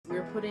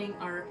putting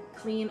our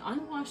clean,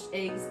 unwashed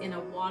eggs in a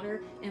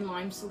water and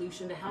lime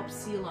solution to help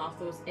seal off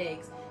those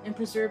eggs and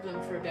preserve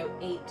them for about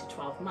 8 to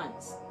 12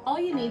 months. All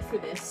you need for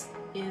this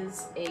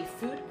is a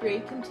food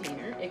grade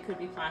container. It could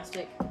be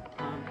plastic,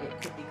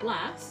 it could be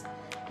glass.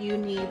 You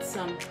need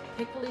some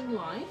pickling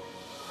lime,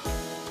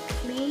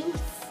 clean,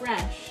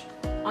 fresh,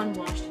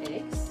 unwashed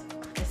eggs,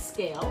 a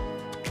scale,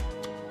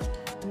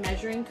 a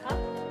measuring cup,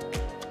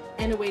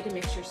 and a way to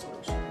mix your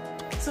solution.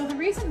 So the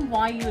reason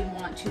why you would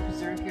want to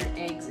preserve your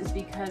eggs is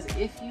because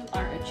if you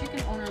are a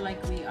chicken owner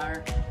like we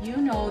are, you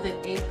know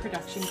that egg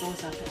production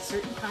goes up at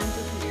certain times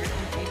of the year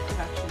and egg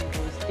production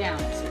goes down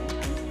at certain times.